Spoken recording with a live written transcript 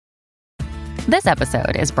This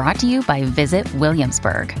episode is brought to you by Visit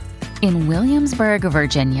Williamsburg. In Williamsburg,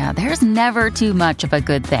 Virginia, there's never too much of a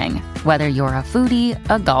good thing. Whether you're a foodie,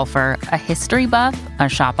 a golfer, a history buff, a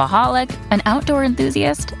shopaholic, an outdoor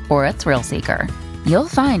enthusiast, or a thrill seeker, you'll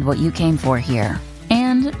find what you came for here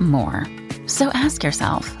and more. So ask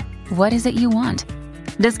yourself, what is it you want?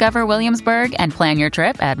 Discover Williamsburg and plan your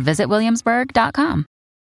trip at visitwilliamsburg.com.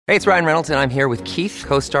 Hey, it's Ryan Reynolds, and I'm here with Keith,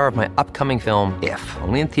 co-star of my upcoming film, If,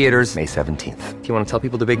 only in theaters May 17th. Do you want to tell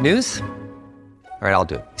people the big news? All right, I'll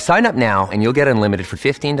do it. Sign up now and you'll get unlimited for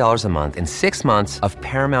 $15 a month and 6 months of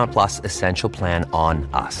Paramount Plus Essential Plan on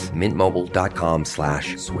us.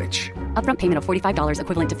 MintMobile.com/switch. Upfront payment of $45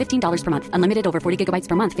 equivalent to $15 per month. Unlimited over 40 gigabytes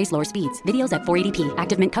per month. Face lower speeds. Videos at 480p.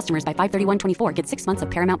 Active Mint customers by 531.24 get 6 months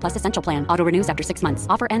of Paramount Plus Essential Plan. Auto renews after 6 months.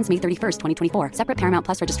 Offer ends May 31st, 2024. Separate Paramount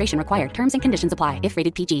Plus registration required. Terms and conditions apply if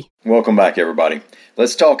rated PG. Welcome back, everybody.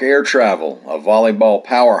 Let's talk air travel, a volleyball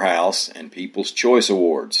powerhouse, and People's Choice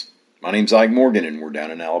Awards. My name's Ike Morgan, and we're down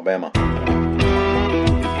in Alabama.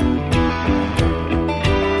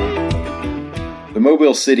 The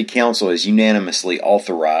Mobile City Council has unanimously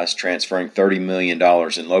authorized transferring $30 million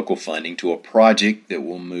in local funding to a project that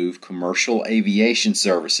will move commercial aviation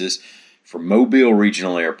services from Mobile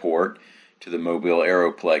Regional Airport to the Mobile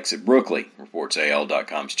Aeroplex at Brookley, reports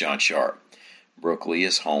AL.com's John Sharp. Brookley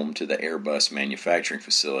is home to the Airbus manufacturing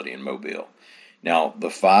facility in Mobile. Now, the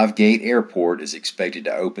five-gate airport is expected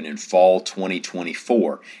to open in fall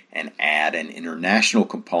 2024 and add an international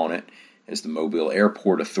component as the Mobile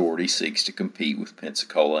Airport Authority seeks to compete with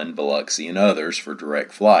Pensacola and Biloxi and others for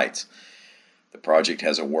direct flights. The project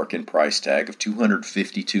has a working price tag of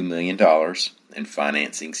 $252 million, and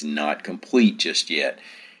financing's not complete just yet.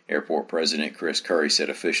 Airport President Chris Curry said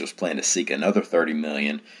officials plan to seek another $30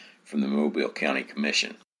 million from the Mobile County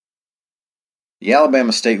Commission. The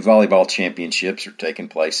Alabama State Volleyball Championships are taking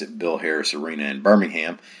place at Bill Harris Arena in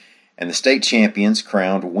Birmingham, and the state champions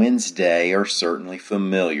crowned Wednesday are certainly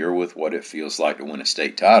familiar with what it feels like to win a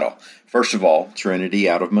state title. First of all, Trinity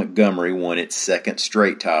out of Montgomery won its second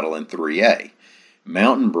straight title in 3A.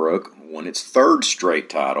 Mountain Brook won its third straight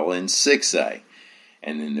title in 6A.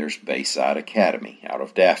 And then there's Bayside Academy out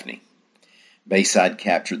of Daphne. Bayside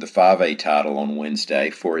captured the 5A title on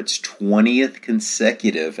Wednesday for its 20th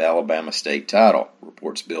consecutive Alabama state title,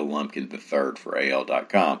 reports Bill Lumpkin III for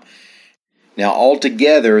AL.com. Now,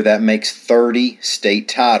 altogether, that makes 30 state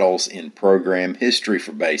titles in program history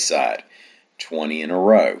for Bayside, 20 in a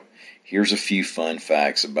row. Here's a few fun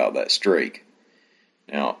facts about that streak.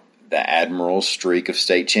 Now, the Admiral's streak of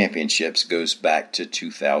state championships goes back to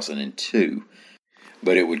 2002.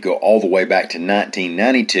 But it would go all the way back to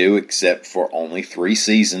 1992, except for only 3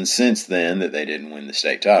 seasons since then that they didn't win the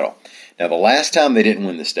state title. Now, the last time they didn't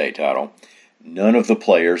win the state title, none of the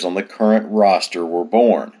players on the current roster were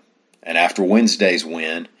born. And after Wednesday's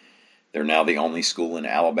win, they're now the only school in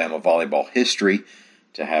Alabama volleyball history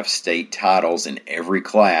to have state titles in every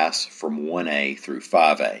class from 1A through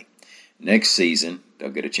 5A. Next season, they'll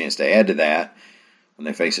get a chance to add to that when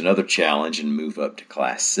they face another challenge and move up to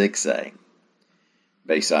Class 6A.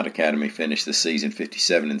 Bayside Academy finished the season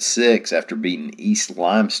 57-6 after beating East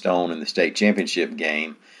Limestone in the state championship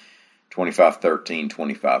game 25-13,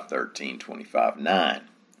 25-13, 25-9.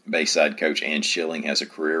 Bayside coach Ann Schilling has a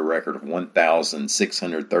career record of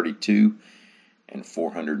 1,632 and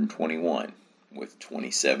 421 with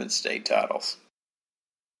 27 state titles.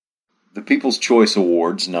 The People's Choice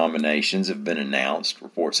Awards nominations have been announced,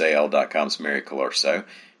 reports AL.com's Mary Colurso.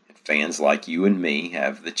 Fans like you and me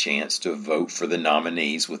have the chance to vote for the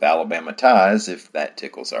nominees with Alabama ties if that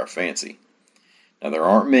tickles our fancy. Now, there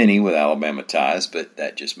aren't many with Alabama ties, but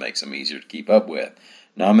that just makes them easier to keep up with.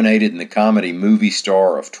 Nominated in the Comedy Movie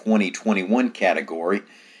Star of 2021 category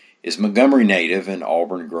is Montgomery native and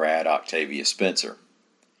Auburn grad Octavia Spencer.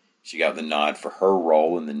 She got the nod for her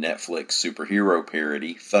role in the Netflix superhero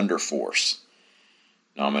parody Thunder Force.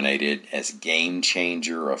 Nominated as Game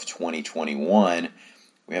Changer of 2021,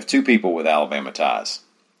 we have 2 people with Alabama ties.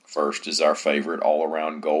 First is our favorite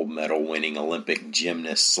all-around gold medal-winning Olympic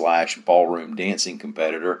gymnast / ballroom dancing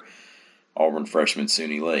competitor, Auburn freshman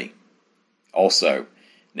Suni Lee. Also,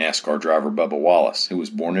 NASCAR driver Bubba Wallace, who was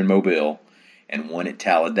born in Mobile and won at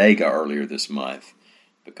Talladega earlier this month,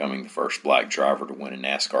 becoming the first black driver to win a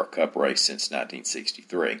NASCAR Cup race since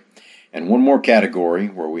 1963. And one more category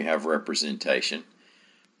where we have representation,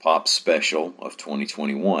 Pop Special of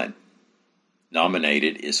 2021.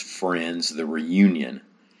 Nominated is Friends the Reunion,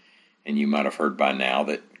 and you might have heard by now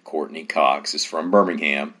that Courtney Cox is from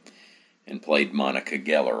Birmingham and played Monica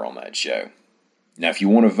Geller on that show. Now, if you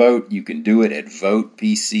want to vote, you can do it at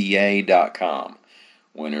votepca.com.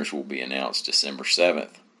 Winners will be announced December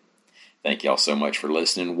 7th. Thank y'all so much for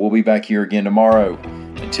listening. We'll be back here again tomorrow.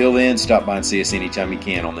 Until then, stop by and see us anytime you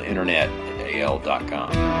can on the internet at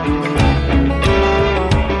al.com.